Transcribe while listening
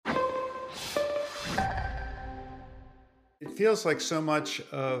It feels like so much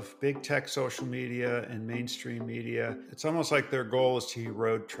of big tech social media and mainstream media, it's almost like their goal is to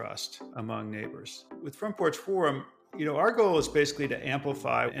erode trust among neighbors. With Front Porch Forum, our goal is basically to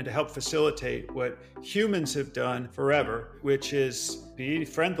amplify and to help facilitate what humans have done forever, which is be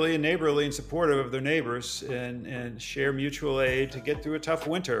friendly and neighborly and supportive of their neighbors and share mutual aid to get through a tough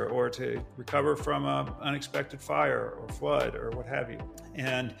winter or to recover from an unexpected fire or flood or what have you.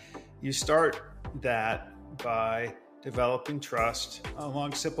 And you start that by developing trust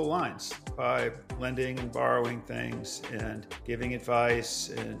along simple lines by lending and borrowing things and giving advice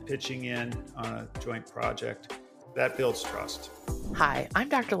and pitching in on a joint project. That builds trust. Hi, I'm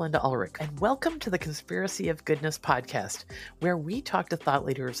Dr. Linda Ulrich, and welcome to the Conspiracy of Goodness podcast, where we talk to thought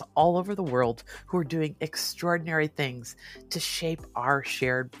leaders all over the world who are doing extraordinary things to shape our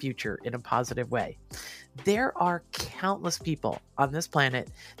shared future in a positive way. There are countless people on this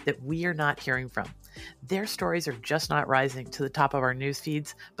planet that we are not hearing from. Their stories are just not rising to the top of our news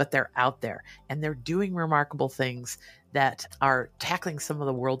feeds, but they're out there and they're doing remarkable things that are tackling some of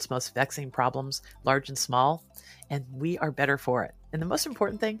the world's most vexing problems, large and small, and we are better for it. And the most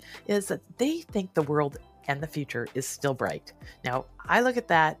important thing is that they think the world and the future is still bright. Now, I look at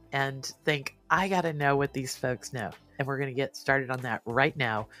that and think, I got to know what these folks know. And we're going to get started on that right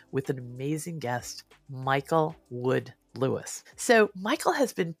now with an amazing guest, Michael Wood Lewis. So Michael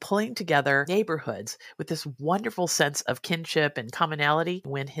has been pulling together neighborhoods with this wonderful sense of kinship and commonality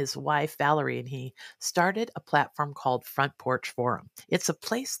when his wife, Valerie, and he started a platform called Front Porch Forum. It's a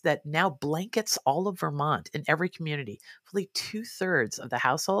place that now blankets all of Vermont in every community. Fully 2/3 of the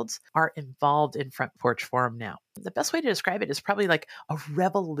households are involved in Front Porch Forum now. The best way to describe it is probably like a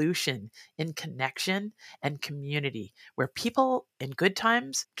revolution in connection and community, where people in good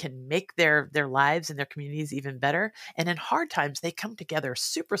times can make their lives and their communities even better. And in hard times, they come together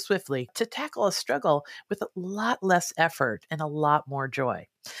super swiftly to tackle a struggle with a lot less effort and a lot more joy.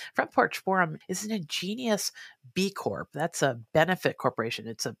 Front Porch Forum is an ingenious B Corp. That's a benefit corporation.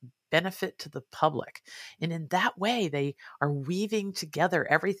 It's a benefit to the public. And in that way, they are weaving together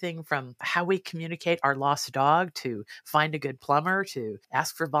everything from how we communicate our lost dog to find a good plumber to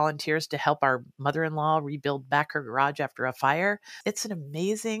ask for volunteers to help our mother-in-law rebuild back her garage after a fire. It's an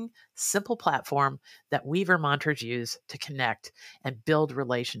amazing, simple platform that we Vermonters use to connect and build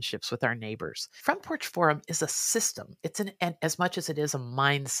relationships with our neighbors. Front Porch Forum is a system. It's as much as it is a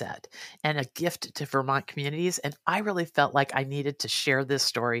mindset and a gift to Vermont communities. And I really felt like I needed to share this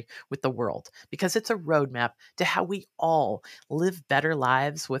story with the world because it's a roadmap to how we all live better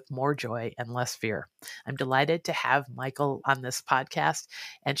lives with more joy and less fear. I'm delighted to have Michael on this podcast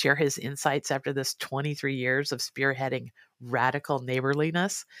and share his insights after this 23 years of spearheading radical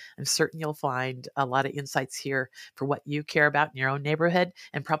neighborliness. I'm certain you'll find a lot of insights here for what you care about in your own neighborhood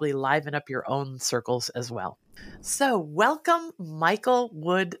and probably liven up your own circles as well. So welcome, Michael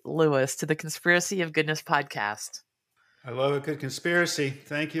Wood Lewis, to the Conspiracy of Goodness podcast. I love a good conspiracy.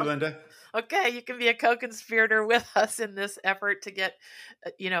 Thank you, Linda. Okay, you can be a co-conspirator with us in this effort to get,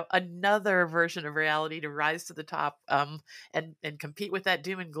 another version of reality to rise to the top and compete with that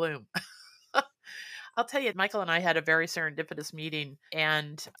doom and gloom. I'll tell you, Michael and I had a very serendipitous meeting,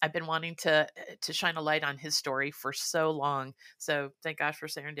 and I've been wanting to shine a light on his story for so long. So thank gosh for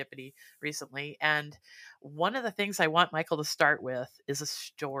serendipity recently. And one of the things I want Michael to start with is a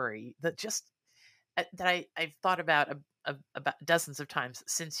story that I've thought about dozens of times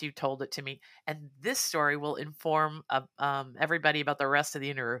since you told it to me. And this story will inform everybody about the rest of the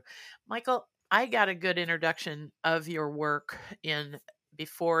interview. Michael, I got a good introduction of your work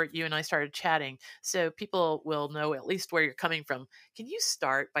before you and I started chatting, so people will know at least where you're coming from. Can you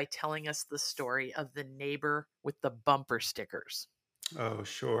start by telling us the story of the neighbor with the bumper stickers? Oh,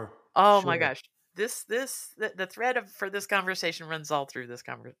 sure. Oh Sure. my gosh. The thread for this conversation runs all through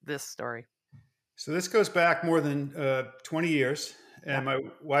this story. So this goes back more than 20 years. And my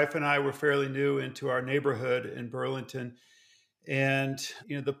wife and I were fairly new into our neighborhood in Burlington. And,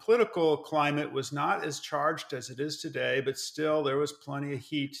 the political climate was not as charged as it is today, but still there was plenty of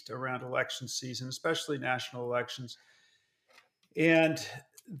heat around election season, especially national elections. And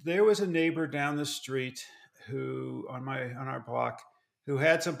there was a neighbor down the street on our block who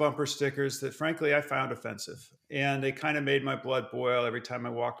had some bumper stickers that frankly I found offensive. And they kind of made my blood boil every time I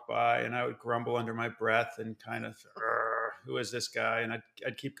walked by, and I would grumble under my breath and kind of, who is this guy? And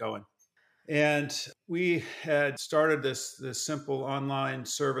I'd keep going. And we had started this simple online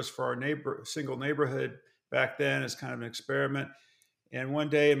service for our single neighborhood back then as kind of an experiment. And one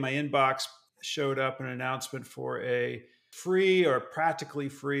day in my inbox showed up an announcement for a free or practically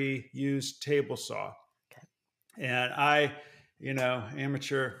free used table saw. Okay. And I,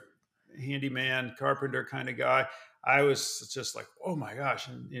 amateur handyman, carpenter kind of guy, I was just like, oh my gosh.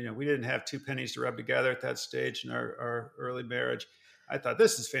 And, we didn't have two pennies to rub together at that stage in our early marriage. I thought,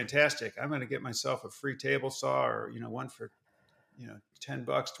 this is fantastic. I'm going to get myself a free table saw, or, one for, $10,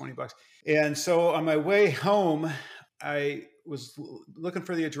 $20. And so on my way home, I was looking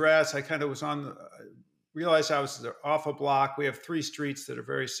for the address. I kind of was realized I was off a block. We have three streets that are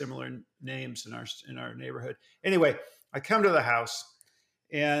very similar names in our neighborhood. Anyway, I come to the house,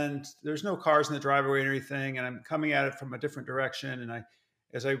 and there's no cars in the driveway or anything, and I'm coming at it from a different direction. And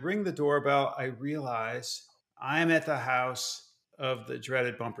as I ring the doorbell, I realize I'm at the house of the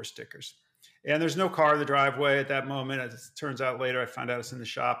dreaded bumper stickers. And there's no car in the driveway at that moment. It turns out later I found out it's in the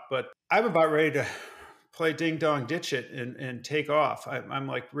shop. But I'm about ready to play ding dong ditch it and take off. I'm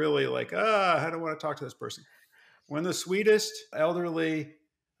like really like, I don't want to talk to this person. When the sweetest elderly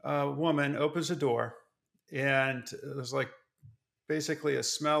woman opens the door, and it was like basically a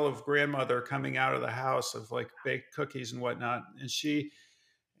smell of grandmother coming out of the house, of like baked cookies and whatnot. And she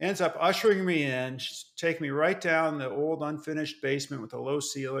ends up ushering me in, taking me right down the old unfinished basement with a low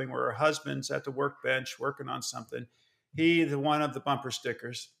ceiling, where her husband's at the workbench working on something. He, the one of the bumper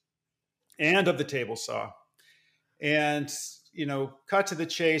stickers and of the table saw. And, cut to the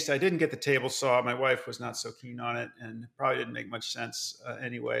chase. I didn't get the table saw. My wife was not so keen on it, and probably didn't make much sense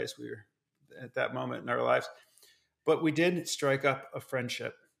anyway, as we were at that moment in our lives. But we did strike up a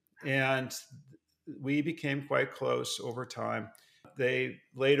friendship, and we became quite close over time. They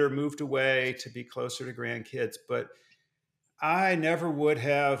later moved away to be closer to grandkids, but I never would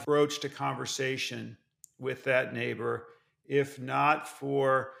have broached a conversation with that neighbor if not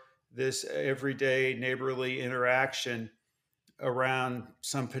for this everyday neighborly interaction around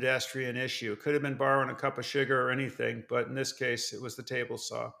some pedestrian issue. It could have been borrowing a cup of sugar or anything, but in this case, it was the table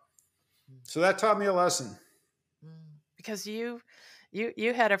saw. So that taught me a lesson. Because you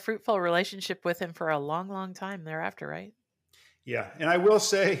had a fruitful relationship with him for a long, long time thereafter, right? Yeah. And I will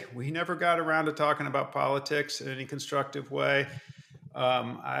say, we never got around to talking about politics in any constructive way.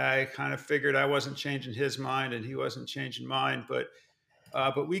 I kind of figured I wasn't changing his mind and he wasn't changing mine, but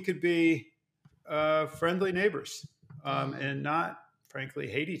we could be friendly neighbors and not, frankly,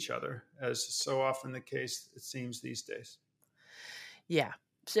 hate each other, as so often the case, it seems, these days. Yeah.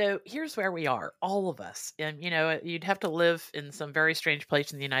 So here's where we are, all of us. And, you'd have to live in some very strange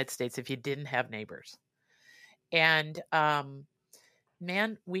place in the United States if you didn't have neighbors. And,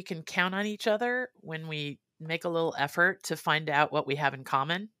 man, we can count on each other when we make a little effort to find out what we have in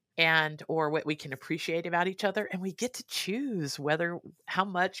common or what we can appreciate about each other. And we get to choose how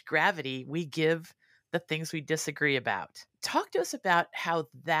much gravity we give the things we disagree about. Talk to us about how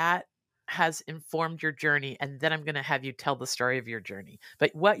that has informed your journey. And then I'm going to have you tell the story of your journey.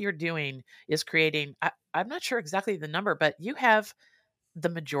 But what you're doing is creating, I'm not sure exactly the number, but you have the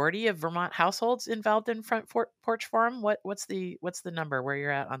majority of Vermont households involved in Front Porch Forum. What's the number where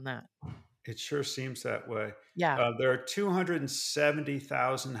you're at on that? It sure seems that way. Yeah. There are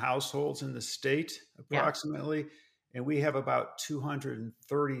 270,000 households in the state, approximately, and we have about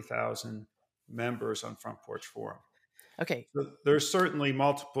 230,000 members on Front Porch Forum. Okay. So there's certainly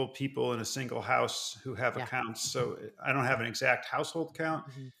multiple people in a single house who have accounts. So I don't have an exact household count,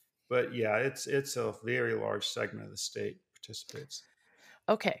 but yeah, it's a very large segment of the state participates.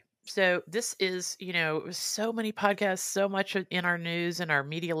 Okay. So this is, so many podcasts, so much in our news and our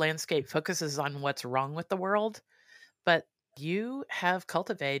media landscape focuses on what's wrong with the world. But you have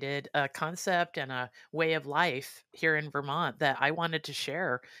cultivated a concept and a way of life here in Vermont that I wanted to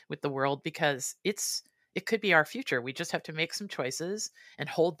share with the world, because it could be our future. We just have to make some choices and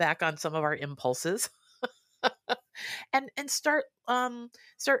hold back on some of our impulses and start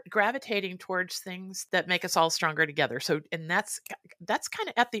gravitating towards things that make us all stronger together. So, and that's kind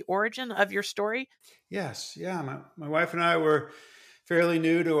of at the origin of your story. Yes. Yeah. My wife and I were fairly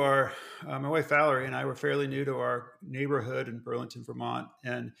new to my wife Valerie and I were fairly new to our neighborhood in Burlington, Vermont.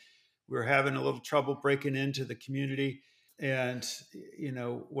 And we were having a little trouble breaking into the community. And,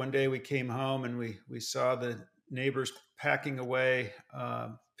 one day we came home and we saw the neighbors packing away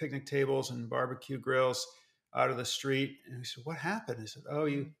picnic tables and barbecue grills out of the street. And we said, what happened? I said, oh,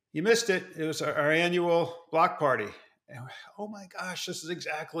 you missed it. It was our annual block party. And oh my gosh, this is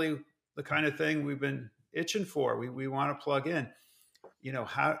exactly the kind of thing we've been itching for. We want to plug in.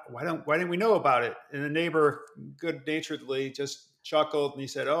 Why didn't we know about it? And the neighbor good naturedly just chuckled and he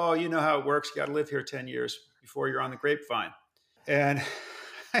said, oh, you know how it works. You got to live here 10 years before you're on the grapevine. And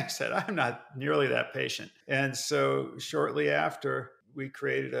I said, I'm not nearly that patient. And so shortly after, we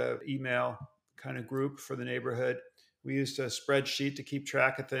created an email kind of group for the neighborhood. We used a spreadsheet to keep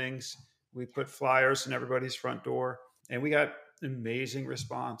track of things. We put flyers in everybody's front door, and we got amazing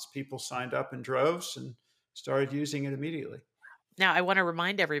response. People signed up in droves, and started using it immediately. Now, I want to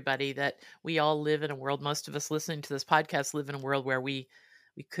remind everybody that we all live in a world, most of us listening to this podcast live in a world where we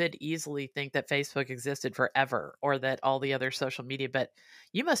could easily think that Facebook existed forever or that all the other social media, but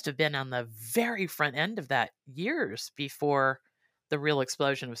you must have been on the very front end of that years before the real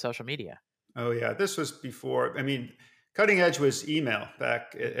explosion of social media. Oh yeah, this was before. I mean, cutting edge was email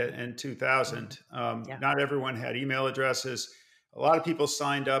back in Mhm. 2000. Yeah. Not everyone had email addresses. A lot of people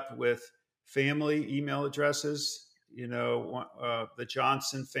signed up with family email addresses. The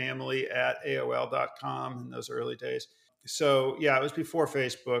Johnson family at AOL.com in those early days. So yeah, it was before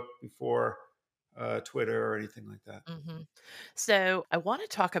Facebook, before Twitter or anything like that. hmm So I want to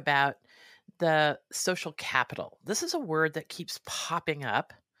talk about the social capital. This is a word that keeps popping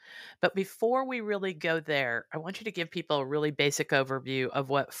up. But before we really go there, I want you to give people a really basic overview of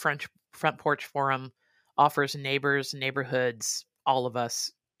what Front Porch Forum offers neighbors, neighborhoods, all of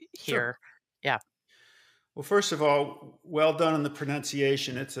us Sure. here. Yeah. Well, first of all, well done on the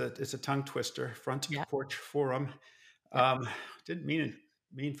pronunciation. It's a tongue twister. Front Yeah. Porch Forum. Yeah. Um, didn't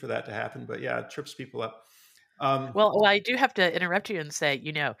mean for that to happen, but yeah, it trips people up. Um, Well, I do have to interrupt you and say,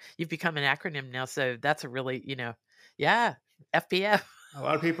 you've become an acronym now. So that's a really, yeah, FPF. a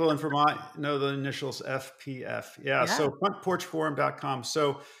lot of people in Vermont know the initials FPF. Yeah, Yeah. so frontporchforum.com.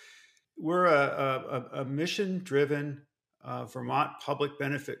 So we're a mission-driven Vermont public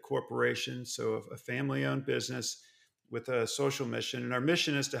benefit corporation, so a family-owned business with a social mission, and our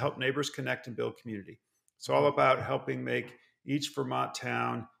mission is to help neighbors connect and build community. It's all Mhm. about helping make each Vermont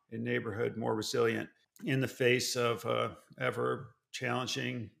town and neighborhood more resilient in the face of ever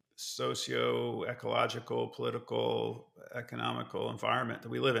challenging socio-ecological, political, economical environment that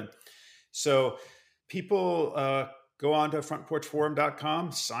we live in. So people go on to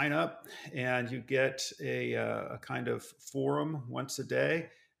frontporchforum.com, sign up, and you get a kind of forum once a day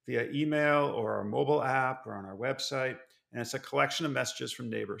via email or our mobile app or on our website. And it's a collection of messages from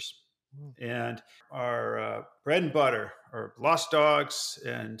neighbors. Mm. And our bread and butter are lost dogs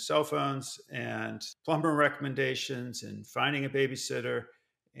and cell phones and plumber recommendations and finding a babysitter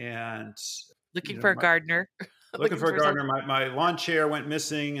and Looking for a my, gardener, looking looking for a for some. gardener. My lawn chair went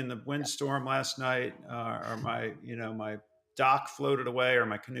missing in the windstorm last night, or my dock floated away, or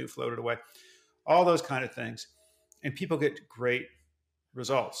my canoe floated away. All those kind of things, and people get great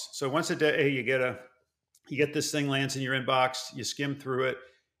results. So once a day, you get this thing lands in your inbox. You skim through it,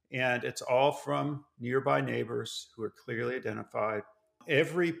 and it's all from nearby neighbors who are clearly identified.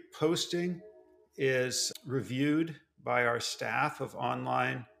 Every posting is reviewed by our staff of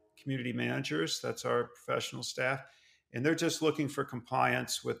online community managers. That's our professional staff. And they're just looking for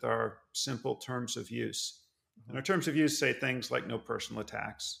compliance with our simple terms of use. And our Mhm. terms of use say things like no personal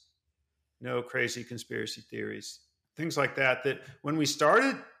attacks, no crazy conspiracy theories, things like that, that when we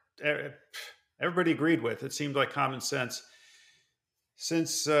started, everybody agreed with. It seemed like common sense.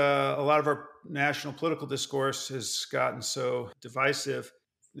 Since a lot of our national political discourse has gotten so divisive,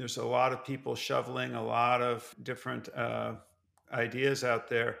 there's a lot of people shoveling a lot of different ideas out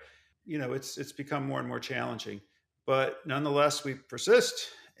there. It's become more and more challenging, but nonetheless, we persist,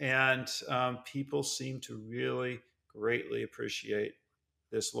 and people seem to really greatly appreciate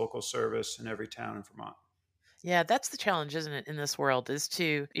this local service in every town in Vermont. Yeah, that's the challenge, isn't it, in this world is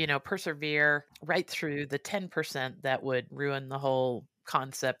to, persevere right through the 10% that would ruin the whole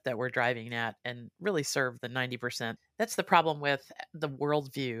concept that we're driving at and really serve the 90%. That's the problem with the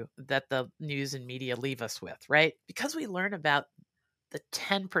worldview that the news and media leave us with, right? Because we learn about the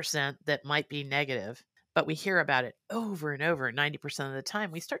 10% that might be negative, but we hear about it over and over 90% of the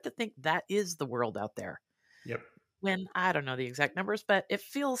time, we start to think that is the world out there. Yep. When I don't know the exact numbers, but it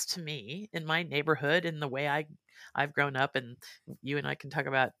feels to me in my neighborhood, in the way I've grown up, and you and I can talk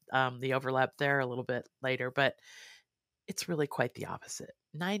about the overlap there a little bit later, but it's really quite the opposite.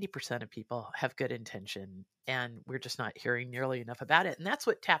 90% of people have good intention, and we're just not hearing nearly enough about it. And that's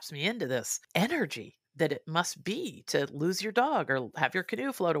what taps me into this energy that it must be to lose your dog or have your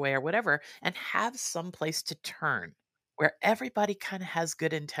canoe float away or whatever, and have some place to turn where everybody kind of has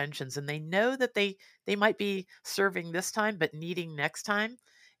good intentions and they know that they might be serving this time but needing next time.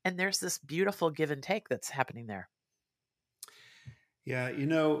 And there's this beautiful give and take that's happening there. Yeah,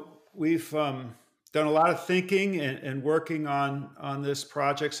 we've done a lot of thinking and working on this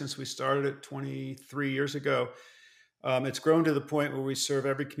project since we started it 23 years ago. It's grown to the point where we serve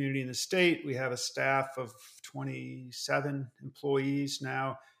every community in the state. We have a staff of 27 employees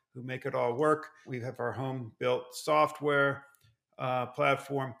now who make it all work. We have our home built software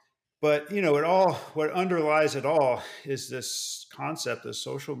platform. But what underlies it all is this concept, this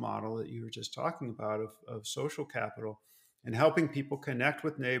social model that you were just talking about of social capital and helping people connect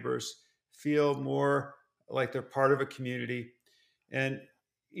with neighbors, feel more like they're part of a community. And,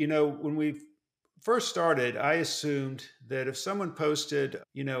 when we first started, I assumed that if someone posted,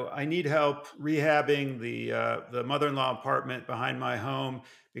 I need help rehabbing the mother-in-law apartment behind my home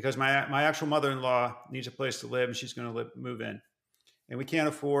because my actual mother-in-law needs a place to live and she's going to move in, and we can't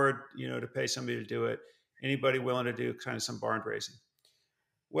afford, to pay somebody to do it. Anybody willing to do kind of some barn raising?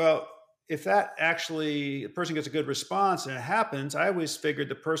 Well, if that actually the person gets a good response and it happens, I always figured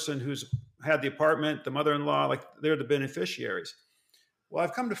the person who's had the apartment, the mother-in-law, like they're the beneficiaries. Well,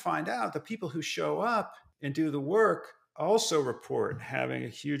 I've come to find out the people who show up and do the work also report having a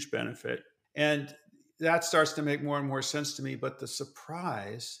huge benefit. And that starts to make more and more sense to me. But the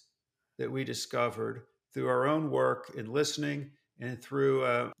surprise that we discovered through our own work in listening and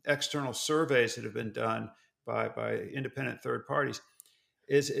through external surveys that have been done by independent third parties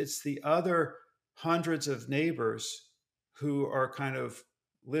is it's the other hundreds of neighbors who are kind of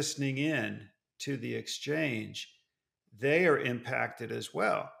listening in to the exchange. They are impacted as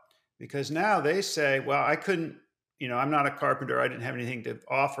well because now they say, well, I couldn't, I'm not a carpenter, I didn't have anything to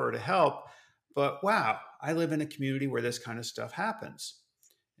offer to help, but wow, I live in a community where this kind of stuff happens.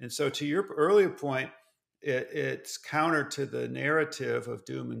 And so to your earlier point, it's counter to the narrative of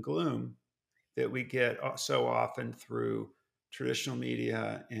doom and gloom that we get so often through traditional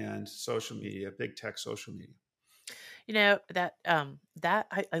media and social media, big tech social media. That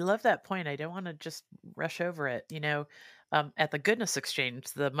I love that point. I don't want to just rush over it. At the Goodness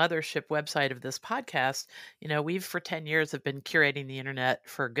Exchange, the mothership website of this podcast, we've for 10 years have been curating the internet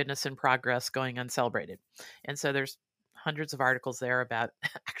for goodness and progress going uncelebrated. And so there's hundreds of articles there about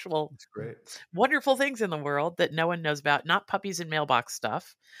actual That's great. wonderful things in the world that no one knows about, not puppies and mailbox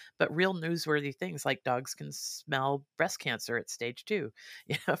stuff, but real newsworthy things like dogs can smell breast cancer at stage 2.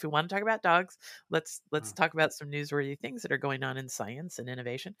 If we want to talk about dogs, let's Wow. talk about some newsworthy things that are going on in science and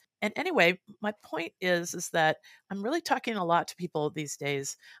innovation. And anyway, my point is that I'm really talking a lot to people these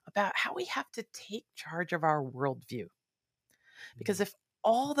days about how we have to take charge of our worldview. Because Mhm. if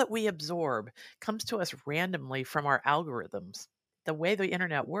all that we absorb comes to us randomly from our algorithms, the way the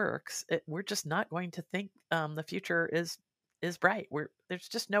internet works, we're just not going to think the future is bright. There's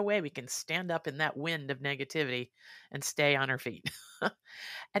just no way we can stand up in that wind of negativity and stay on our feet.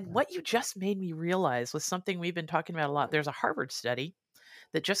 And Yeah. what you just made me realize was something we've been talking about a lot. There's a Harvard study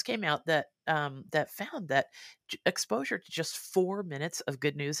that just came out that found that exposure to just 4 minutes of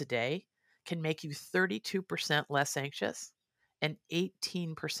good news a day can make you 32% less anxious and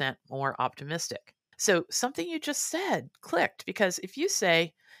 18% more optimistic. So something you just said clicked because if you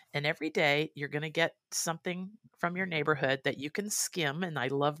say, and every day you're going to get something from your neighborhood that you can skim, and I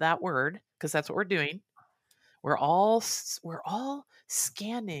love that word because that's what we're doing. We're all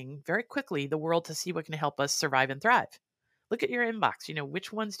scanning very quickly the world to see what can help us survive and thrive. Look at your inbox.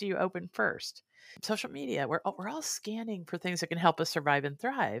 Which ones do you open first? Social media, we're all scanning for things that can help us survive and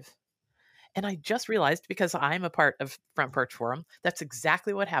thrive. And I just realized because I'm a part of Front Porch Forum, that's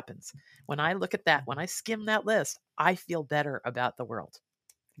exactly what happens. When I look at that, when Mhm. I skim that list, I feel better about the world.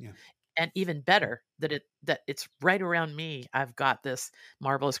 Yeah. And even better that it's right around me. I've got this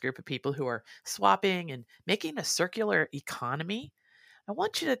marvelous group of people who are swapping and making a circular economy. I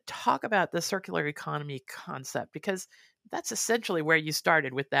want you to talk about the circular economy concept because that's essentially where you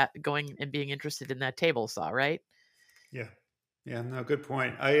started with that going and being interested in that table saw, right? Yeah. Yeah. No, good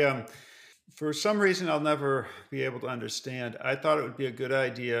point. For some reason I'll never be able to understand, I thought it would be a good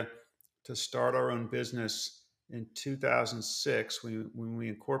idea to start our own business in 2006 when we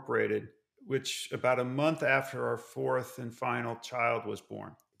incorporated, which about a month after our fourth and final child was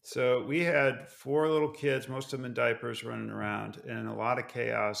born. So we had four little kids, most of them in diapers, running around, and a lot of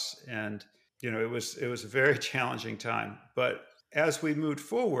chaos. And it was a very challenging time. But as we moved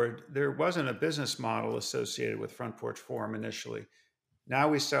forward, there wasn't a business model associated with Front Porch Forum initially. Now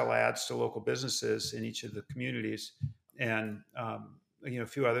we sell ads to local businesses in each of the communities, and a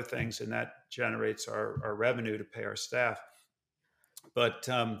few other things, and that generates our revenue to pay our staff. But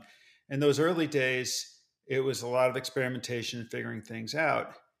in those early days, it was a lot of experimentation and figuring things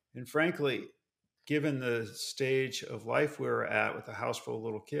out. And frankly, given the stage of life we were at with a house full of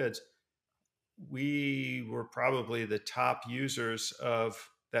little kids, we were probably the top users of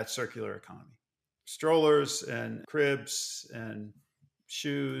that circular economy. Strollers and cribs and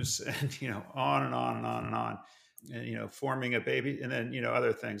shoes and on and on and on and on. And forming a baby, and then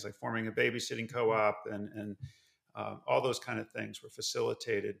other things like forming a babysitting co-op and all those kind of things were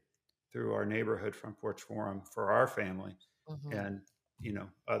facilitated through our neighborhood Front Porch Forum for our family Mhm. and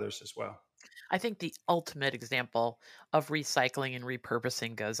others as well. I think the ultimate example of recycling and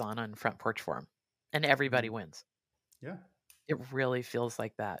repurposing goes on Front Porch Forum, and everybody Mhm. wins. Yeah. It really feels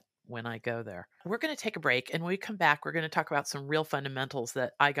like that. when I go there. We're going to take a break, and when we come back, we're going to talk about some real fundamentals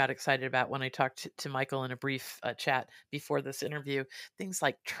that I got excited about when I talked to Michael in a brief chat before this interview. Things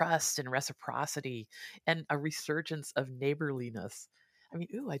like trust and reciprocity and a resurgence of neighborliness. I mean,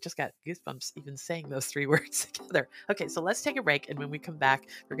 I just got goosebumps even saying those three words together. Okay, so let's take a break. And when we come back,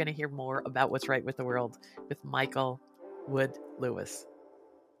 we're going to hear more about what's right with the world with Michael Wood Lewis.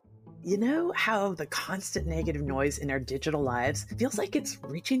 You know how the constant negative noise in our digital lives feels like it's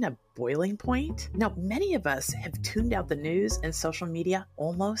reaching a boiling point? Now, many of us have tuned out the news and social media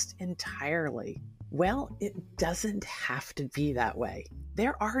almost entirely. Well, it doesn't have to be that way.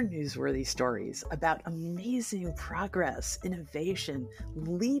 There are newsworthy stories about amazing progress, innovation,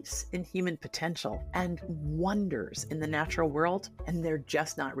 leaps in human potential, and wonders in the natural world, and they're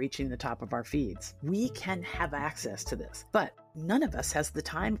just not reaching the top of our feeds. We can have access to this, but none of us has the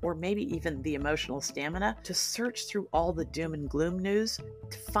time or maybe even the emotional stamina to search through all the doom and gloom news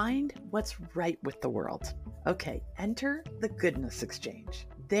to find what's right with the world. Okay, enter the Goodness Exchange.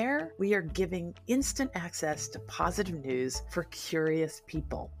 There, we are giving instant access to positive news for curious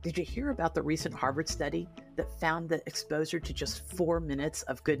people. Did you hear about the recent Harvard study that found that exposure to just 4 minutes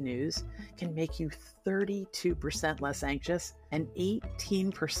of good news can make you 32% less anxious and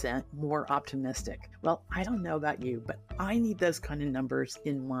 18% more optimistic? Well, I don't know about you, but I need those kind of numbers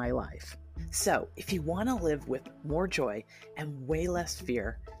in my life. So, if you want to live with more joy and way less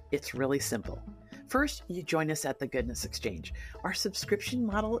fear, it's really simple. First, you join us at the Goodness Exchange. Our subscription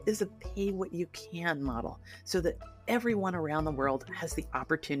model is a pay-what-you-can model so that everyone around the world has the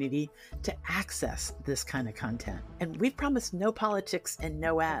opportunity to access this kind of content. And we've promised no politics and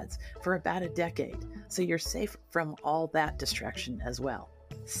no ads for about a decade, so you're safe from all that distraction as well.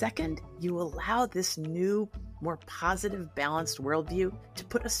 Second, you allow this new, more positive, balanced worldview to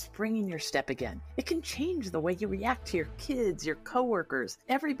put a spring in your step again. It can change the way you react to your kids, your coworkers,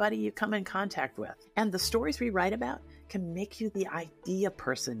 everybody you come in contact with. And the stories we write about can make you the idea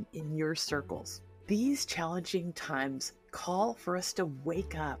person in your circles. These challenging times call for us to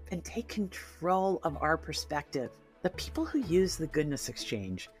wake up and take control of our perspective. The people who use the Goodness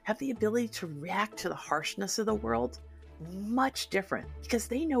Exchange have the ability to react to the harshness of the world much different because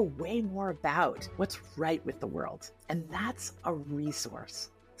they know way more about what's right with the world. And that's a resource.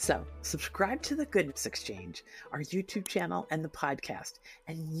 So subscribe to the Goodness Exchange, our YouTube channel and the podcast,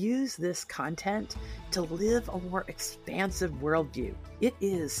 and use this content to live a more expansive worldview. It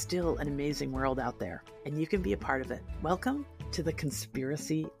is still an amazing world out there, and you can be a part of it. Welcome to the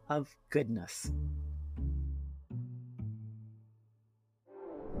Conspiracy of Goodness.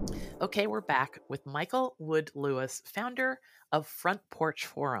 Okay, we're back with Michael Wood Lewis, founder of Front Porch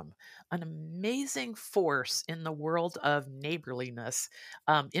Forum, an amazing force in the world of neighborliness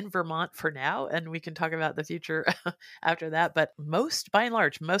in Vermont for now. And we can talk about the future after that. But by and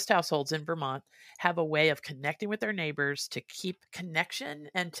large, most households in Vermont have a way of connecting with their neighbors to keep connection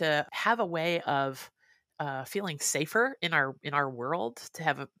and to have a way of feeling safer in our world, to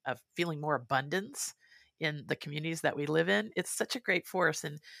have a feeling more abundance in the communities that we live in. It's such a great force.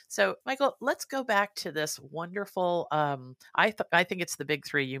 And so, Michael, let's go back to this wonderful, I think it's the big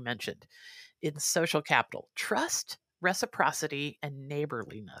three you mentioned in social capital: trust, reciprocity, and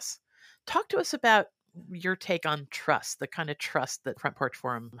neighborliness. Talk to us about your take on trust, the kind of trust that Front Porch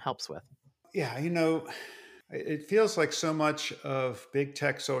Forum helps with. Yeah, it feels like so much of big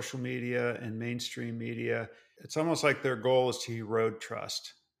tech social media and mainstream media, it's almost like their goal is to erode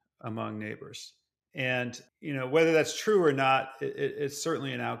trust among neighbors. And, whether that's true or not, it's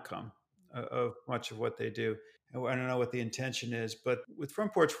certainly an outcome of much of what they do. And I don't know what the intention is, but with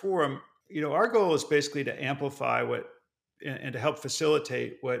Front Porch Forum, our goal is basically to amplify and to help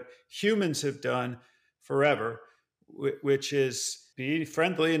facilitate what humans have done forever, which is be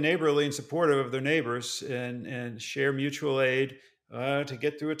friendly and neighborly and supportive of their neighbors and share mutual aid to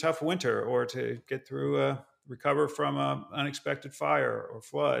get through a tough winter or to get through recover from an unexpected fire or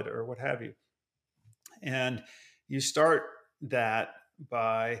flood or what have you. And you start that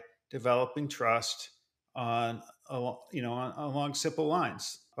by developing trust along simple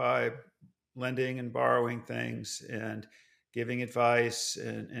lines, by lending and borrowing things and giving advice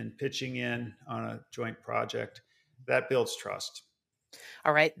and pitching in on a joint project. That builds trust.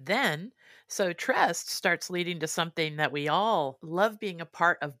 All right, then, so trust starts leading to something that we all love being a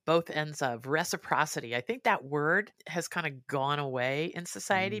part of both ends of: reciprocity. I think that word has kind of gone away in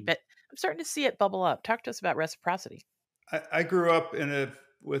society, but I'm starting to see it bubble up. Talk to us about reciprocity. I grew up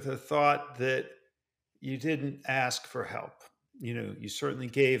with a thought that you didn't ask for help. You certainly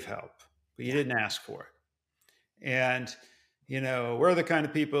gave help, but you didn't ask for it. And, we're the kind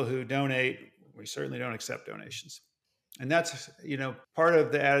of people who donate. We certainly don't accept donations. And that's, part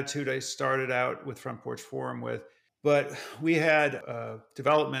of the attitude I started out with Front Porch Forum with. But we had a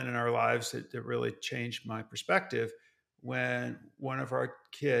development in our lives that really changed my perspective when one of our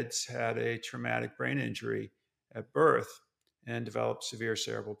kids had a traumatic brain injury at birth and developed severe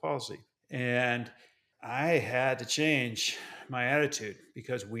cerebral palsy. And I had to change my attitude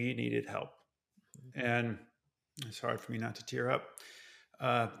because we needed help. And it's hard for me not to tear up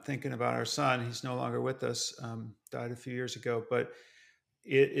thinking about our son. He's no longer with us, died a few years ago. But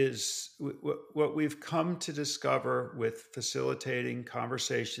it is what we've come to discover with facilitating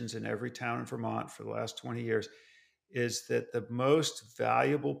conversations in every town in Vermont for the last 20 years is that the most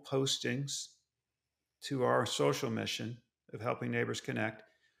valuable postings to our social mission of helping neighbors connect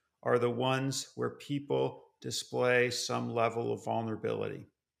are the ones where people display some level of vulnerability.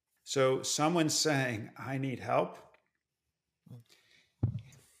 So someone saying, I need help,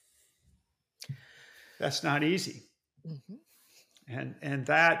 that's not easy. Mm-hmm. And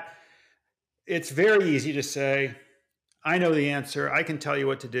that it's very easy to say, I know the answer. I can tell you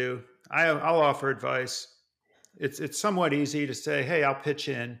what to do. I'll offer advice. It's somewhat easy to say, hey, I'll pitch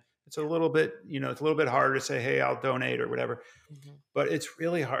in. It's a little bit, it's a little bit harder to say, hey, I'll donate or whatever. Mm-hmm. But it's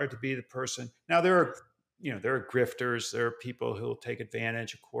really hard to be the person. Now there are grifters. There are people who will take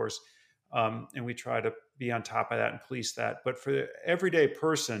advantage, of course, and we try to be on top of that and police that. But for the everyday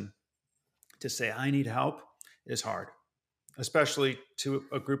person to say, I need help is hard, especially to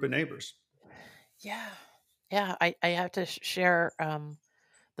a group of neighbors. Yeah. Yeah. I have to share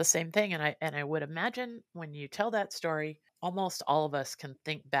the same thing. And I would imagine when you tell that story, almost all of us can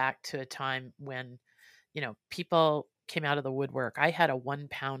think back to a time when, people came out of the woodwork. I had a 1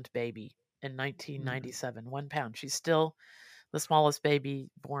 pound baby in Mm-hmm. 1997, 1 pound. She's still the smallest baby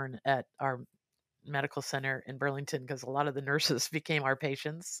born at our medical center in Burlington because a lot of the nurses became our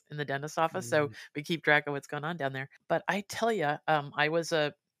patients in the dentist office. So Mm-hmm. we keep track of what's going on down there. But I tell you, I was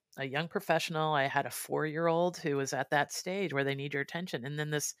a young professional. I had a 4-year-old who was at that stage where they need your attention. And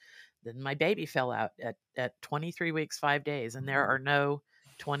then my baby fell out at 23 weeks, 5 days, and there are no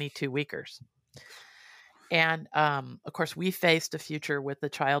 22 weekers. And of course, we faced a future with the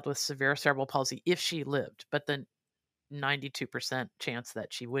child with severe cerebral palsy if she lived, but the 92% chance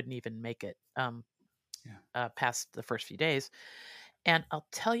that she wouldn't even make it. Yeah. Past the first few days. And I'll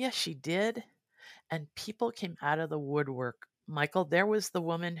tell you, she did. And people came out of the woodwork. Michael, there was the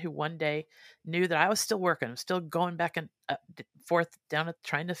woman who one day knew that I was still working. I'm still going back and forth down at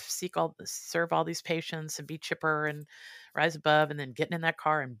trying to serve all these patients and be chipper and rise above, and then getting in that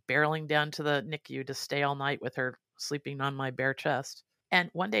car and barreling down to the NICU to stay all night with her sleeping on my bare chest. And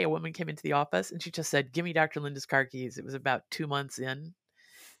one day a woman came into the office and she just said, give me Dr. Linda's car keys. It was about 2 months in.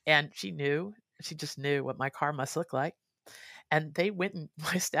 And she just knew what my car must look like. And they went and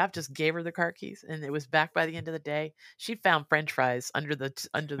my staff just gave her the car keys, and it was back by the end of the day. She found French fries under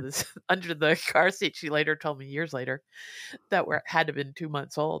the car seat. She later told me years later that had to have been 2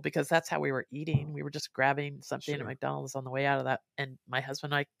 months old because that's how we were eating. We were just grabbing something at Sure. McDonald's on the way out of that. And my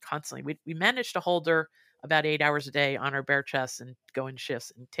husband and I constantly we managed to hold her about 8 hours a day on our bare chests and go in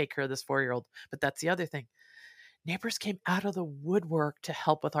shifts and take care of this 4-year-old. But that's the other thing. Neighbors came out of the woodwork to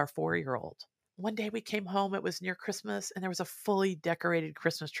help with our 4-year-old. One day we came home, it was near Christmas, and there was a fully decorated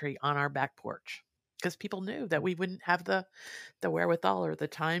Christmas tree on our back porch because people knew that we wouldn't have the wherewithal or the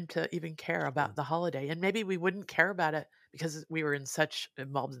time to even care about Sure. the holiday. And maybe we wouldn't care about it because we were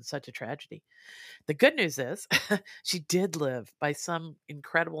involved in such a tragedy. The good news is she did live by some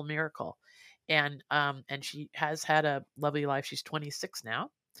incredible miracle. And she has had a lovely life. She's 26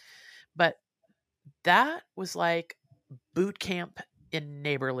 now. But that was like boot camp in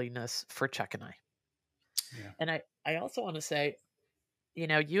neighborliness for Chuck and I. Yeah. And I also want to say,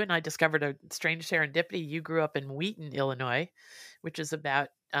 you and I discovered a strange serendipity. You grew up in Wheaton, Illinois, which is about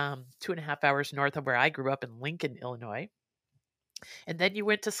 2.5 hours north of where I grew up in Lincoln, Illinois. And then you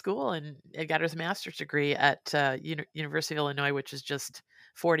went to school and got his master's degree at University of Illinois, which is just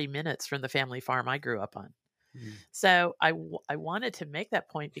 40 minutes from the family farm I grew up on. Mm. So I wanted to make that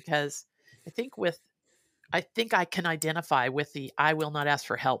point because I think I can identify with the I will not ask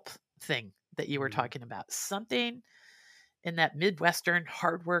for help thing that you were Mm. talking about. Something in that Midwestern,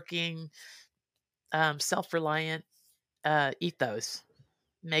 hardworking, self-reliant ethos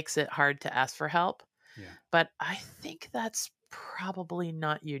makes it hard to ask for help. Yeah. But I think that's probably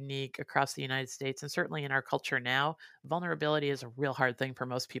not unique across the United States, and certainly in our culture now. Vulnerability is a real hard thing for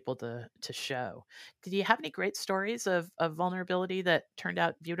most people to show. Did you have any great stories of vulnerability that turned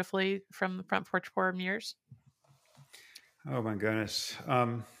out beautifully from the Front Porch Forum years? Oh my goodness.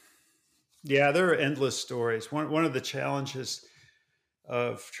 Yeah, there are endless stories. One of the challenges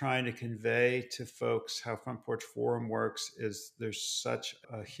of trying to convey to folks how Front Porch Forum works is there's such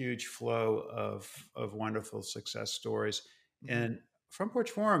a huge flow of wonderful success stories. Mhm. And Front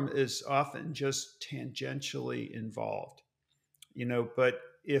Porch Forum is often just tangentially involved, but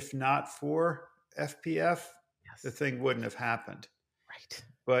if not for FPF, the Yes. thing wouldn't have happened. Right.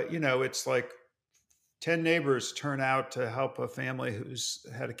 But, it's like 10 neighbors turn out to help a family who's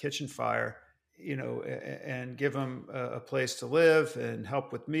had a kitchen fire, and give them a place to live and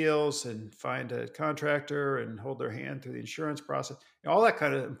help with meals and find a contractor and hold their hand through the insurance process, all that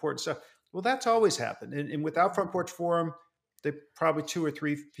kind of important stuff. Well, that's always happened. And without Front Porch Forum, they probably 2 or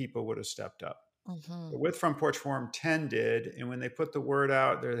 3 people would have stepped up. Hmm. But with Front Porch Forum, 10 did. And when they put the word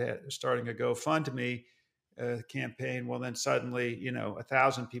out, they're starting a GoFundMe campaign. Well, then suddenly,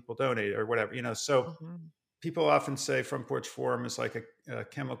 1,000 people donate or whatever, so Hmm. people often say Front Porch Forum is like a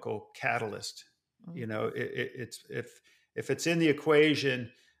chemical catalyst. It's if it's in the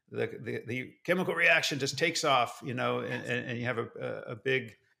equation, the chemical reaction just takes off. Yes. And you have a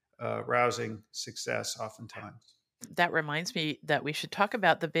big rousing success oftentimes. That reminds me that we should talk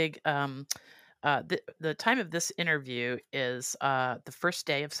about the big the time of this interview is the first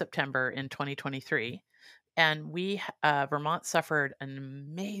day of September in 2023, and Vermont suffered an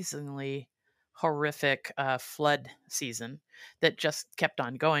amazingly horrific flood season that just kept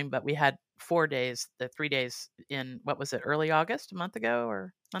on going. But we had 4 days, the 3 days in what was it, early August, a month ago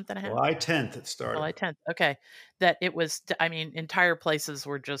or month and a half? July 10th it started. July 10th. Okay. That it was, I mean, entire places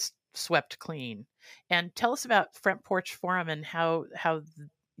were just swept clean. And tell us about Front Porch Forum and how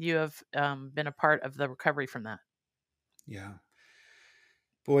you have been a part of the recovery from that. Yeah.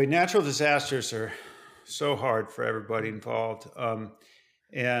 Boy, natural disasters are so hard for everybody Mm. involved.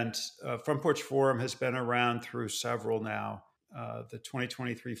 And Front Porch Forum has been around through several now. The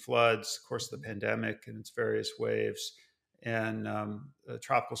 2023 floods, of course, the pandemic and its various waves, and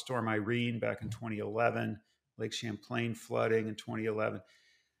Tropical Storm Irene back in 2011, Lake Champlain flooding in 2011.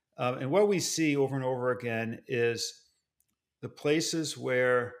 And what we see over and over again is the places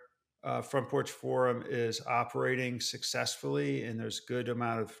where Front Porch Forum is operating successfully and there's good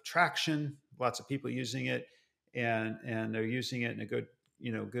amount of traction, lots of people using it, and they're using it in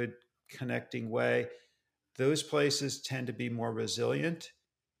a good connecting way. Those places tend to be more resilient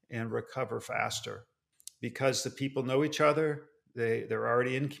and recover faster because the people know each other. They're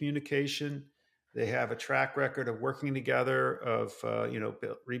already in communication. They have a track record of working together, of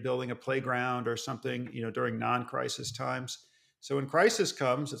rebuilding a playground or something, during non-crisis times. So when crisis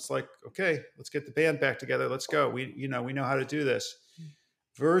comes, it's like, okay, let's get the band back together. Let's go. We know how to do this.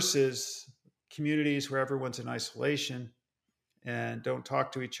 Versus communities where everyone's in isolation and don't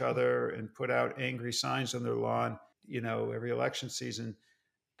talk to each other and put out angry signs on their lawn, every election season.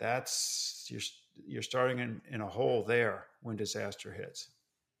 That's you're starting in a hole there when disaster hits.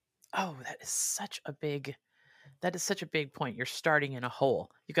 Oh, that is such a big point. You're starting in a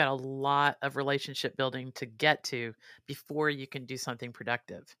hole. You've got a lot of relationship building to get to before you can do something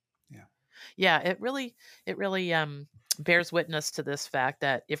productive. Yeah. Yeah, it really bears witness to this fact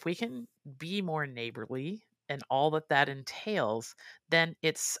that if we can be more neighborly and all that that entails, then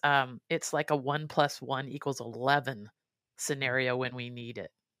it's like a 1 + 1 = 11 scenario when we need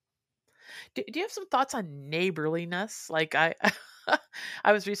it. Do you have some thoughts on neighborliness? Like I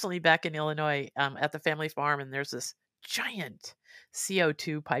was recently back in Illinois at the family farm, and there's this giant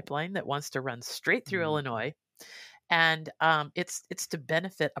CO2 pipeline that wants to run straight through Mhm. Illinois, and it's to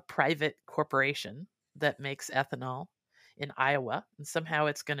benefit a private corporation that makes ethanol in Iowa, and somehow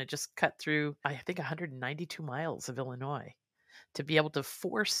it's going to just cut through, I think, 192 miles of Illinois to be able to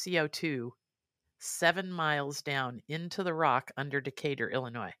force CO2 7 miles down into the rock under Decatur,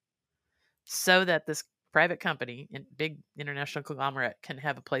 Illinois, so that this private company and big international conglomerate can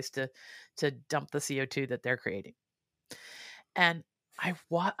have a place to dump the CO2 that they're creating. And I'm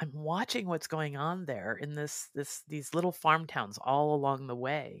watching what's going on there in these little farm towns all along the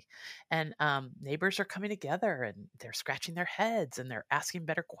way, and neighbors are coming together and they're scratching their heads and they're asking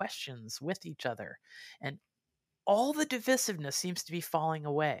better questions with each other, and all the divisiveness seems to be falling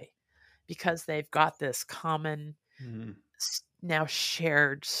away because they've got this common Mhm. now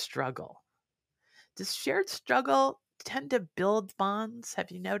shared struggle. Does shared struggle tend to build bonds? Have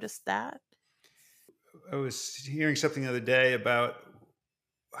you noticed that? I was hearing something the other day about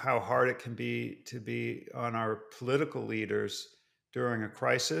how hard it can be to be on our political leaders during a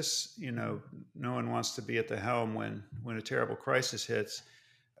crisis. Mhm. No one wants to be at the helm when a terrible crisis hits.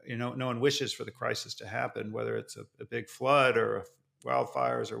 No one wishes for the crisis to happen, whether it's a big flood or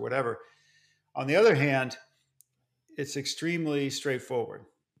wildfires or whatever. On the other hand, it's extremely straightforward.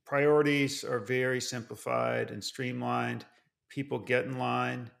 Priorities are very simplified and streamlined. people get in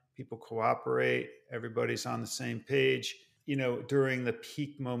line, people cooperate, everybody's on the same page, during the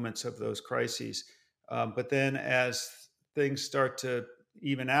peak moments of those crises. But then as things start to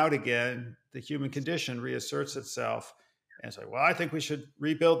even out again, the human condition reasserts itself. And it's like, well, I think we should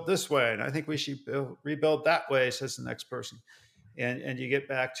rebuild this way. And I think we should rebuild that way, says the next person. And you get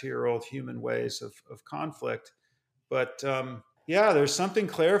back to your old human ways of conflict. But yeah, there's something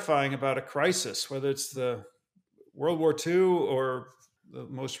clarifying about a crisis, whether it's the World War II or the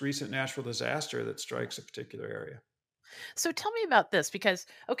most recent natural disaster that strikes a particular area. So tell me about this because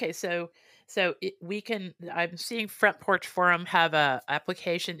okay, we can. I'm seeing Front Porch Forum have a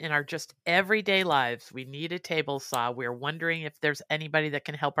application in our just everyday lives. We need a table saw. We're wondering if there's anybody that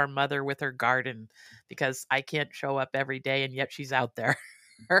can help our mother with her garden because I can't show up every day and yet she's out there.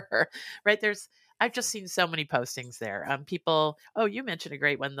 Right? I've just seen so many postings there. People, oh, you mentioned a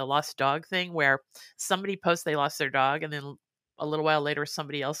great one, the lost dog thing, where somebody posts they lost their dog, and then a little while later,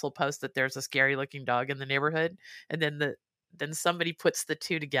 somebody else will post that there's a scary looking dog in the neighborhood, and then somebody puts the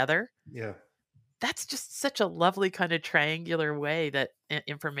two together. Yeah. That's just such a lovely kind of triangular way that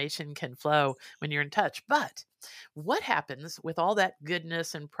information can flow when you're in touch. But what happens with all that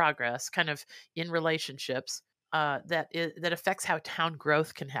goodness and progress kind of in relationships that affects how town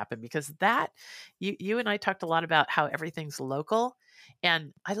growth can happen? Because that you and I talked a lot about how everything's local,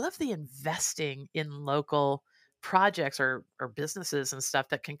 and I love the investing in local projects or businesses and stuff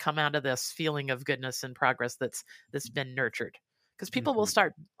that can come out of this feeling of goodness and progress that's been nurtured because people will Mhm.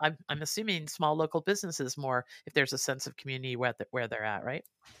 start I'm assuming small local businesses more if there's a sense of community where they're at, right?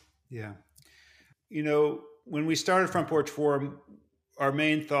 Yeah. When we started Front Porch Forum, our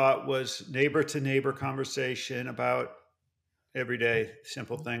main thought was neighbor to neighbor conversation about everyday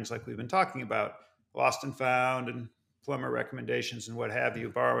simple things like we've been talking about, lost and found and plumber recommendations and what have you,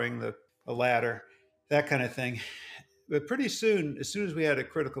 borrowing a ladder, that kind of thing. But pretty soon, as soon as we had a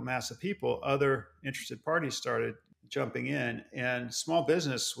critical mass of people, other interested parties started jumping in, and small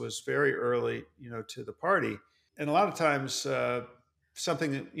business was very early, to the party. And a lot of times,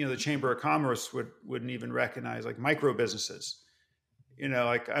 something that the Chamber of Commerce wouldn't even recognize, like micro businesses.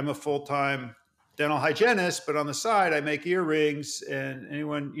 Like I'm a full time dental hygienist, but on the side I make earrings, and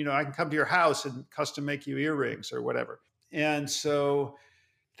anyone I can come to your house and custom make you earrings or whatever. And so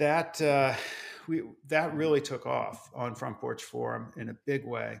that that really took off on Front Porch Forum in a big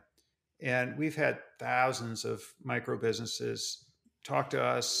way, and we've had thousands of micro businesses talk to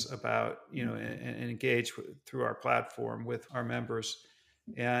us about and engage through our platform with our members,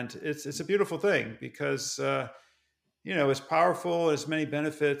 and it's a beautiful thing because as powerful as many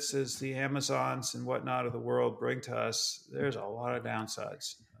benefits as the Amazons and whatnot of the world bring to us, there's a lot of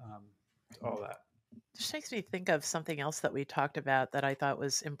downsides to all that. This makes me think of something else that we talked about that I thought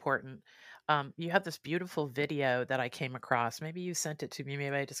was important. You have this beautiful video that I came across. Maybe you sent it to me.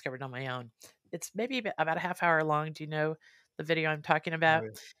 Maybe I discovered it on my own. It's maybe about a half hour long. Do you know the video I'm talking Oh, about? yeah.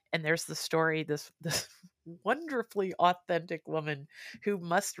 And there's the story. This wonderfully authentic woman who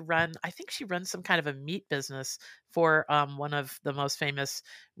must run. I think she runs some kind of a meat business for one of the most famous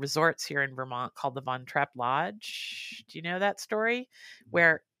resorts here in Vermont called the Von Trapp Lodge. Do you know that story?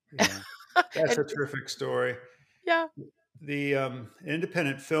 Where Yeah. That's and a terrific story. yeah. The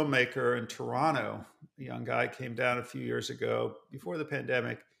independent filmmaker in Toronto, a young guy, came down a few years ago before the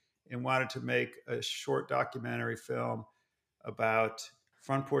pandemic and wanted to make a short documentary film about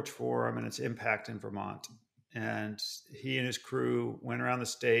Front Porch Forum and its impact in Vermont. And he and his crew went around the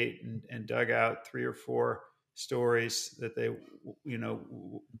state and dug out 3 or 4 stories that they,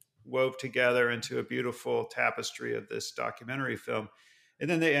 wove together into a beautiful tapestry of this documentary film. And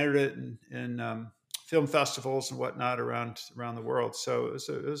then they entered it in film festivals and whatnot around the world. So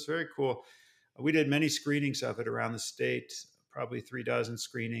it was very cool. We did many screenings of it around the state, probably 3 dozen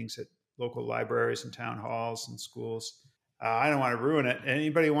screenings at local libraries and town halls and schools. I don't want to ruin it.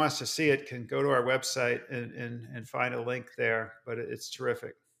 Anybody who wants to see it can go to our website and find a link there, but it's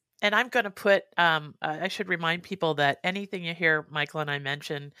terrific. And I'm going to put, I should remind people that anything you hear Michael and I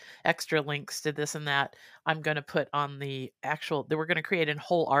mention, extra links to this and that, I'm going to put on the actual, that we're going to create a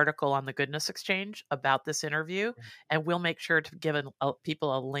whole article on the Goodness Exchange about this interview. And we'll make sure to give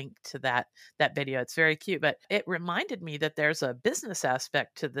people a link to that video. It's very cute, but it reminded me that there's a business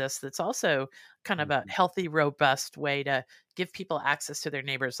aspect to this that's also kind of a Mhm. healthy, robust way to give people access to their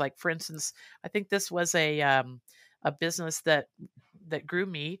neighbors. Like, for instance, I think this was a business that grew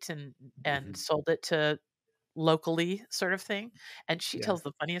meat and Mhm. sold it to locally sort of thing. And she Yeah. tells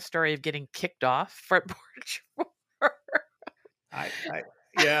the funniest story of getting kicked off front porch. I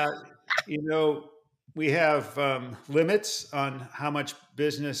yeah, you know, we have limits on how much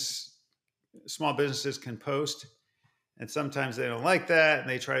small businesses can post. And sometimes they don't like that and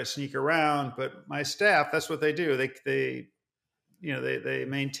they try to sneak around. But my staff, that's what they do. They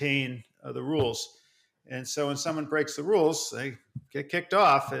maintain the rules. And so when someone breaks the rules, they get kicked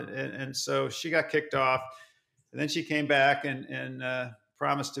off. And so she got kicked off. And then she came back and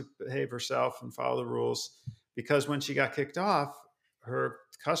promised to behave herself and follow the rules, because when she got kicked off, her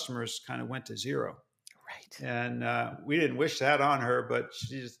customers kind of went to zero. Right. And we didn't wish that on her, but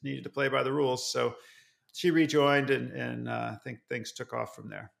she just needed to play by the rules. So she rejoined, and I think things took off from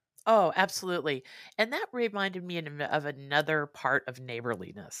there. Oh, absolutely. And that reminded me of another part of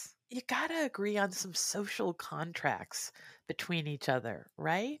neighborliness. You got to agree on some social contracts between each other,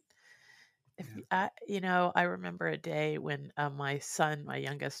 right? If Yeah. I remember a day when my son, my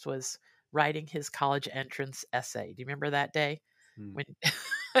youngest, was writing his college entrance essay. Do you remember that day Hmm. when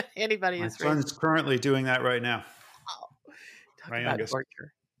anybody My is raised? son's currently doing that right now. Oh, talk My about youngest.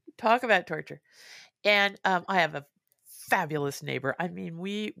 torture. Talk about torture. And I have a fabulous neighbor. I mean,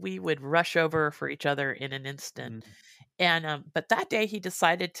 we would rush over for each other in an instant. Mm, And but that day he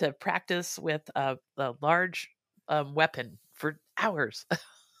decided to practice with a large weapon for hours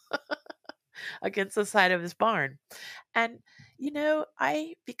against the side of his barn. And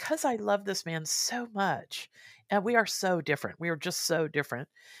I because I love this man so much, and we are so different. We are just so different.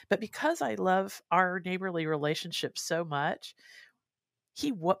 But because I love our neighborly relationship so much,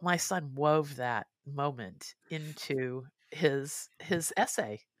 what my son wove that moment into his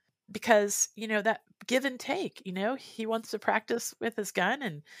essay, because that give and take. He wants to practice with his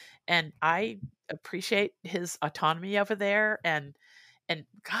gun, and I appreciate his autonomy over there. And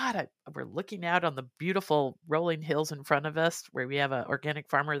god, we're looking out on the beautiful rolling hills in front of us, where we have an organic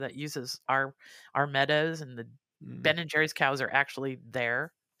farmer that uses our meadows, and the mm, Ben and Jerry's cows are actually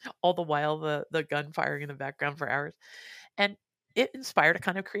there, all the while the gun firing in the background for hours. And it inspired a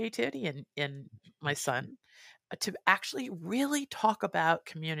kind of creativity in my son, to actually really talk about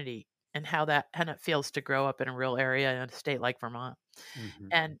community and how it feels to grow up in a rural area in a state like Vermont.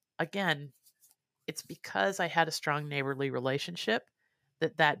 mhm. And again, it's because I had a strong neighborly relationship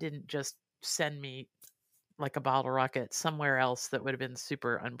that didn't just send me like a bottle rocket somewhere else that would have been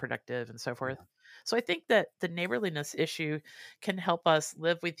super unproductive and so forth. Yeah, So I think that the neighborliness issue can help us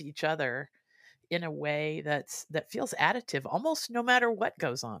live with each other in a way that feels additive almost no matter what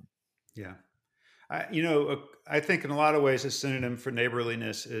goes on. yeah. I think in a lot of ways a synonym for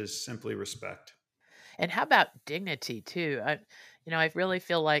neighborliness is simply respect. And how about dignity too? I really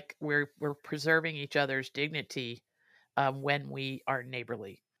feel like we're preserving each other's dignity when we are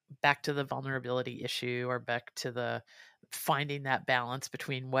neighborly. Back to the vulnerability issue, or back to the finding that balance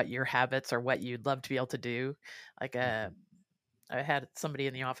between what your habits or what you'd love to be able to do. Like Mhm. I had somebody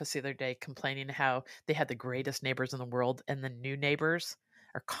in the office the other day complaining how they had the greatest neighbors in the world, and the new neighbors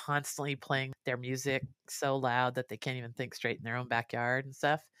are constantly playing their music so loud that they can't even think straight in their own backyard and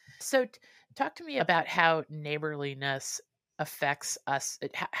stuff. So, talk to me about how neighborliness affects us,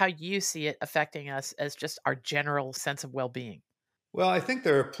 how you see it affecting us as just our general sense of well being. Well, I think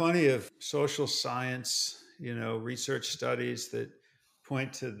there are plenty of social science, research studies that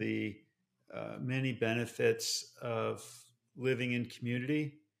point to the many benefits of living in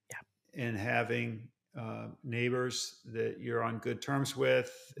community Yeah. and having neighbors that you're on good terms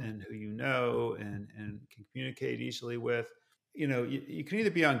with Mm. and who and can communicate easily with. You can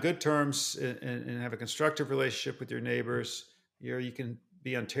either be on good terms and have a constructive relationship with your neighbors, or you can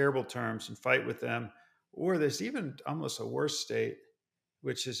be on terrible terms and fight with them, or there's even almost a worse state,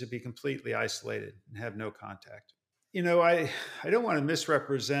 which is to be completely isolated and have no contact. I don't want to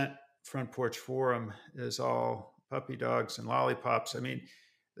misrepresent Front Porch Forum as all puppy dogs and lollipops. I mean,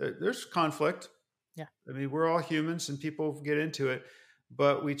 there's conflict. Yeah. I mean, we're all humans and people get into it,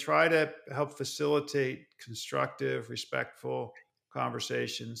 but we try to help facilitate constructive, respectful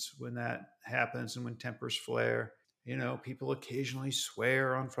conversations when that happens and when tempers flare. People occasionally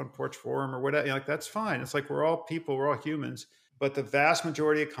swear on Front Porch Forum or whatever. Like, that's fine. It's like we're all people, we're all humans, but the vast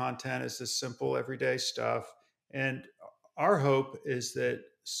majority of content is this simple, everyday stuff. And our hope is that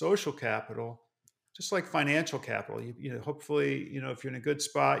social capital, just like financial capital, hopefully, if you're in a good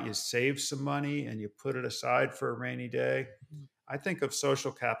spot, you save some money and you put it aside for a rainy day. Mm. I think of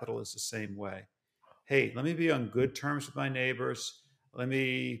social capital as the same way. Hey, let me be on good terms with my neighbors. Let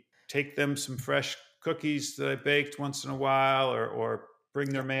me take them some fresh cookies that I baked once in a while, or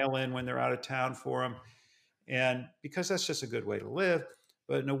bring Yeah. their mail in when they're out of town for them. And because that's just a good way to live,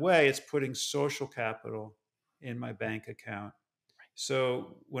 but in a way, it's putting social capital in my bank account.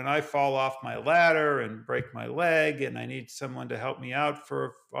 So when I fall off my ladder and break my leg and I need someone to help me out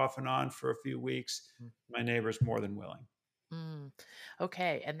for off and on for a few weeks, Mm. my neighbor's more than willing. Mm.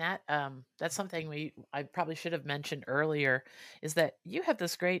 Okay, and that's something I probably should have mentioned earlier is that you have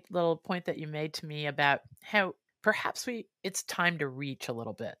this great little point that you made to me about how perhaps we it's time to reach a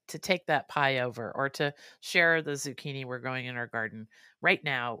little bit, to take that pie over or to share the zucchini we're growing in our garden right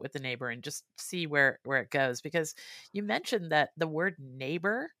now with the neighbor and just see where it goes because you mentioned that the word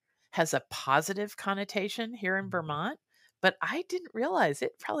neighbor has a positive connotation here in Vermont, but I didn't realize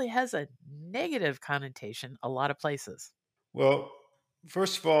it probably has a negative connotation a lot of places. Well,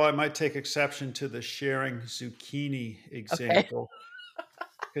 first of all, I might take exception to the sharing zucchini Okay. example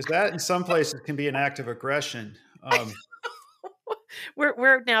because that in some places can be an act of aggression.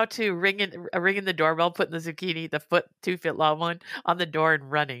 We're now to ringing the doorbell, putting the zucchini, the 2 foot long one, on the door and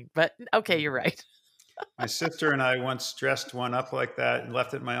running. But okay, you're right. My sister and I once dressed one up like that and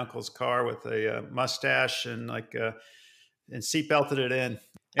left it in my uncle's car with a mustache and and seat belted it in.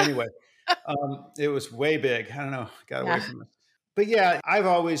 Anyway, it was way big. I don't know, got away Yeah. from it. But yeah, I've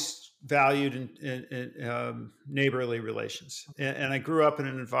always valued neighborly relations, and I grew up in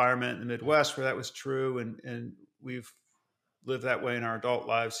an environment in the Midwest where that was true, and we've lived that way in our adult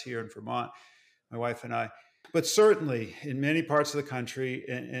lives here in Vermont, my wife and I. But certainly in many parts of the country,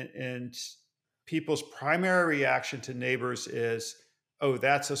 and people's primary reaction to neighbors is, oh,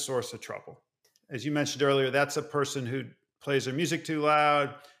 that's a source of trouble. As you mentioned earlier, that's a person who plays their music too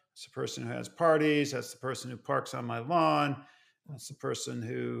loud. It's the person who has parties. That's the person who parks on my lawn. That's the person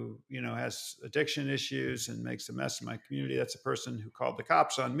who, has addiction issues and makes a mess in my community. That's the person who called the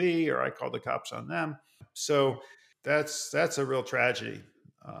cops on me, or I called the cops on them. Yeah. So that's a real tragedy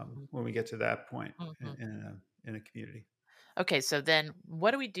when we get to that point Mhm. in a community. Okay, so then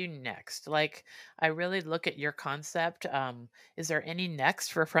what do we do next? Like, I really look at your concept. Is there any next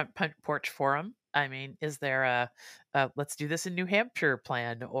for Porch Forum? I mean, is there a let's do this in New Hampshire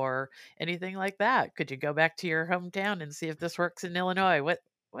plan or anything like that? Could you go back to your hometown and see if this works in Illinois? What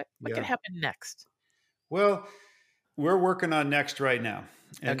could Yeah. happen next? Well, we're working on next right now.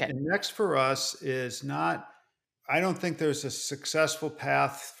 Okay, And next for us is not, I don't think there's a successful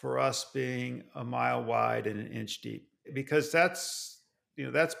path for us being a mile wide and an inch deep because that's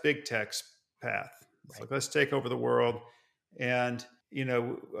big tech's path. It's right. like, let's take over the world. And,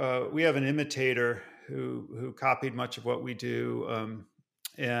 we have an imitator who copied much of what we do.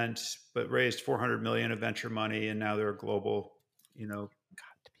 But raised 400 million of venture money. And now they're a global, you know,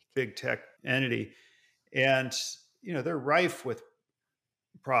 Got to be big tech entity. And, they're rife with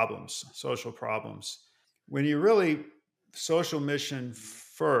problems, social problems. When you really social mission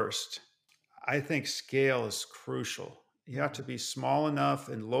first, I think scale is crucial. You have to kidding. be small enough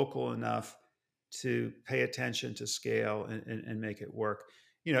and local enough to pay attention to scale and make it work.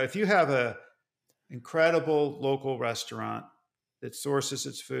 If you have a incredible local restaurant that sources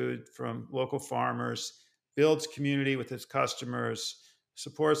its food from local farmers, builds community with its customers,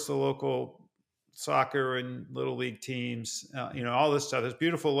 supports the local soccer and little league teams, all this stuff. This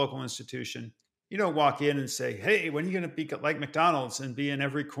beautiful local institution. You don't walk in and say, "Hey, when are you going to be like McDonald's and be in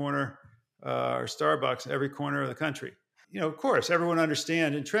every corner or Starbucks in every corner of the country?" Of course, everyone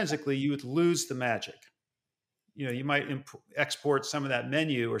understands intrinsically you would lose the magic. You might export some of that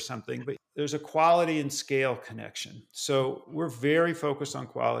menu or something, but there's a quality and scale connection. So we're very focused on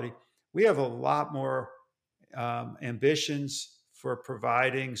quality. We have a lot more ambitions for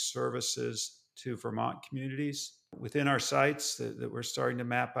providing services to Vermont communities within our sites that we're starting to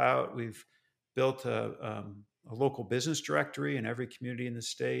map out. We've built a local business directory in every community in the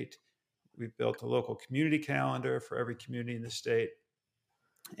state. We've built a local community calendar for every community in the state.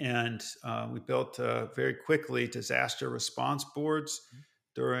 And we built very quickly disaster response boards Mhm.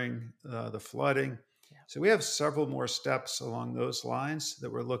 during the flooding. Yeah. So we have several more steps along those lines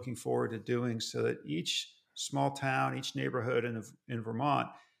that we're looking forward to doing so that each small town, each neighborhood in Vermont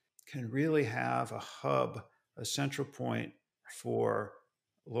can really have a hub, a central point for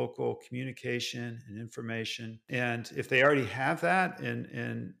local communication and information. And if they already have that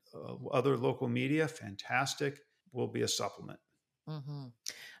in other local media, fantastic, will be a supplement. hmm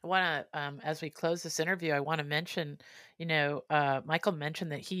I want to, as we close this interview, I want to mention, Michael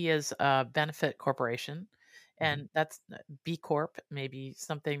mentioned that he is a benefit corporation, Mhm. and that's B Corp, maybe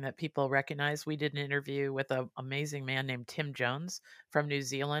something that people recognize. We did an interview with an amazing man named Tim Jones from New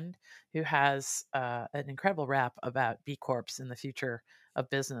Zealand, who has an incredible rap about B Corps in the future of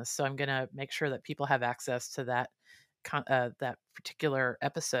business. So I'm going to make sure that people have access to that particular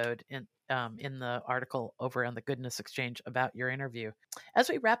episode in the article over on the Goodness Exchange about your interview. As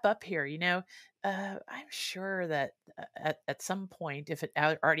we wrap up here, I'm sure that at some point, if it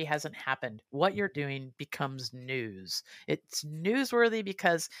already hasn't happened, what you're doing becomes news. It's newsworthy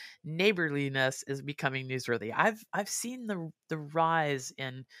because neighborliness is becoming newsworthy. I've seen the rise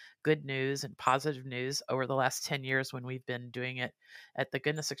in good news and positive news over the last 10 years when we've been doing it at the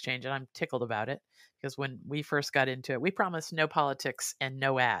Goodness Exchange, and I'm tickled about it because when we first got into it, we promised no politics and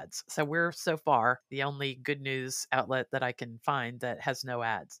no ads. So we're so far the only good news outlet that I can find that has no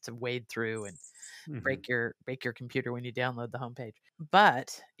ads to wade through and Hmm. break your computer when you download the homepage.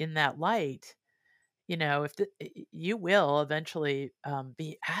 But in that light, if you will eventually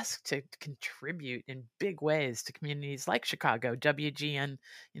be asked to contribute in big ways to communities like Chicago, WGN,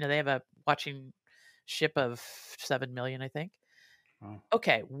 they have a watching ship of 7 million, I think. Wow.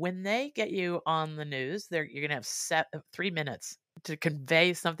 Okay, when they get you on the news, you're gonna have 3 minutes to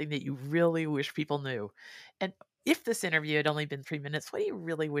convey something that you really wish people knew. And if this interview had only been 3 minutes, what do you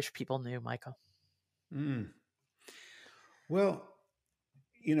really wish people knew, Michael? Mm. Well,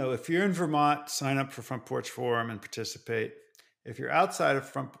 if you're in Vermont, sign up for Front Porch Forum and participate. If you're outside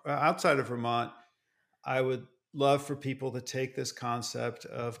of Vermont, I would love for people to take this concept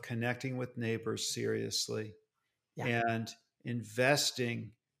of connecting with neighbors seriously Yeah. and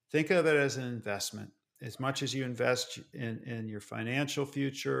investing. Think of it as an investment. As much as you invest in your financial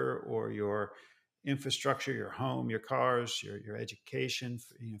future or your infrastructure, your home, your cars, your education,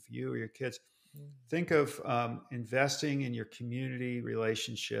 for you or your kids, Mm, think of investing in your community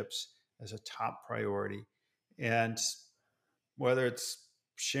relationships as a top priority. And whether it's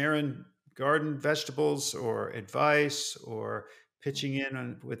sharing garden vegetables or advice or mm, pitching in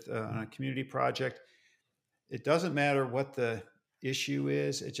on a community project, it doesn't matter what the issue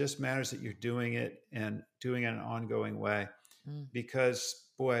is. It just matters that you're doing it and doing it in an ongoing way. mm. Because,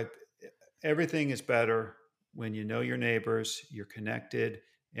 boy, everything is better when you know your neighbors, you're connected,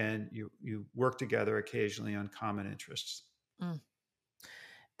 and you work together occasionally on common interests. Mm.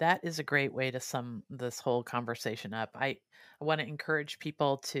 That is a great way to sum this whole conversation up. I want to encourage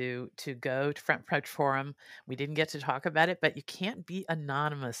people to go to Front Porch Forum. We didn't get to talk about it, but you can't be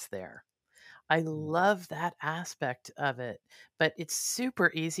anonymous there. I love that aspect of it, but it's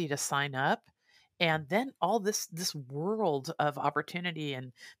super easy to sign up, and then all this world of opportunity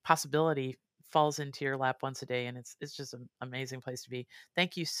and possibility falls into your lap once a day, and it's just an amazing place to be.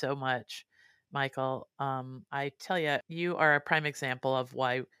 Thank you so much, Michael. I tell you, you are a prime example of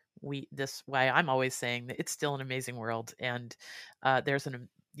why I'm always saying that it's still an amazing world, and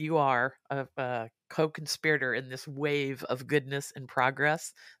you are a co-conspirator in this wave of goodness and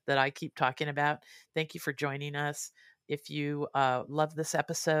progress that I keep talking about. Thank you for joining us. If you love this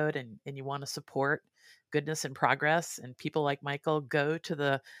episode and you want to support goodness and progress and people like Michael, go to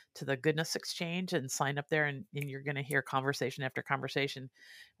the Goodness Exchange and sign up there, and you're going to hear conversation after conversation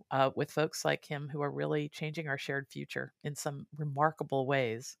with folks like him who are really changing our shared future in some remarkable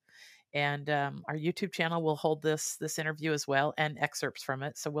ways. And our YouTube channel will hold this interview as well and excerpts from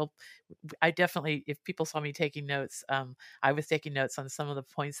it. So I definitely, if people saw me taking notes, I was taking notes on some of the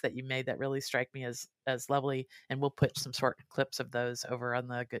points that you made that really strike me as lovely, and we'll put some short clips of those over on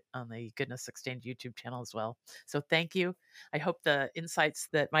the Goodness Exchange YouTube channel as well. So thank you. I hope the insights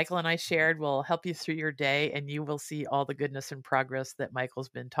that Michael and I shared will help you through your day, and you will see all the goodness and progress that Michael's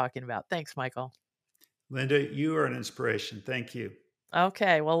been talking about. Thanks, Michael. Linda, you are an inspiration. Thank you.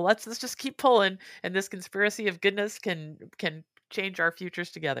 Okay, well let's just keep pulling, and this conspiracy of goodness can change our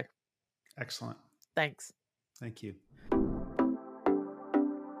futures together. Excellent. Thanks. Thank you.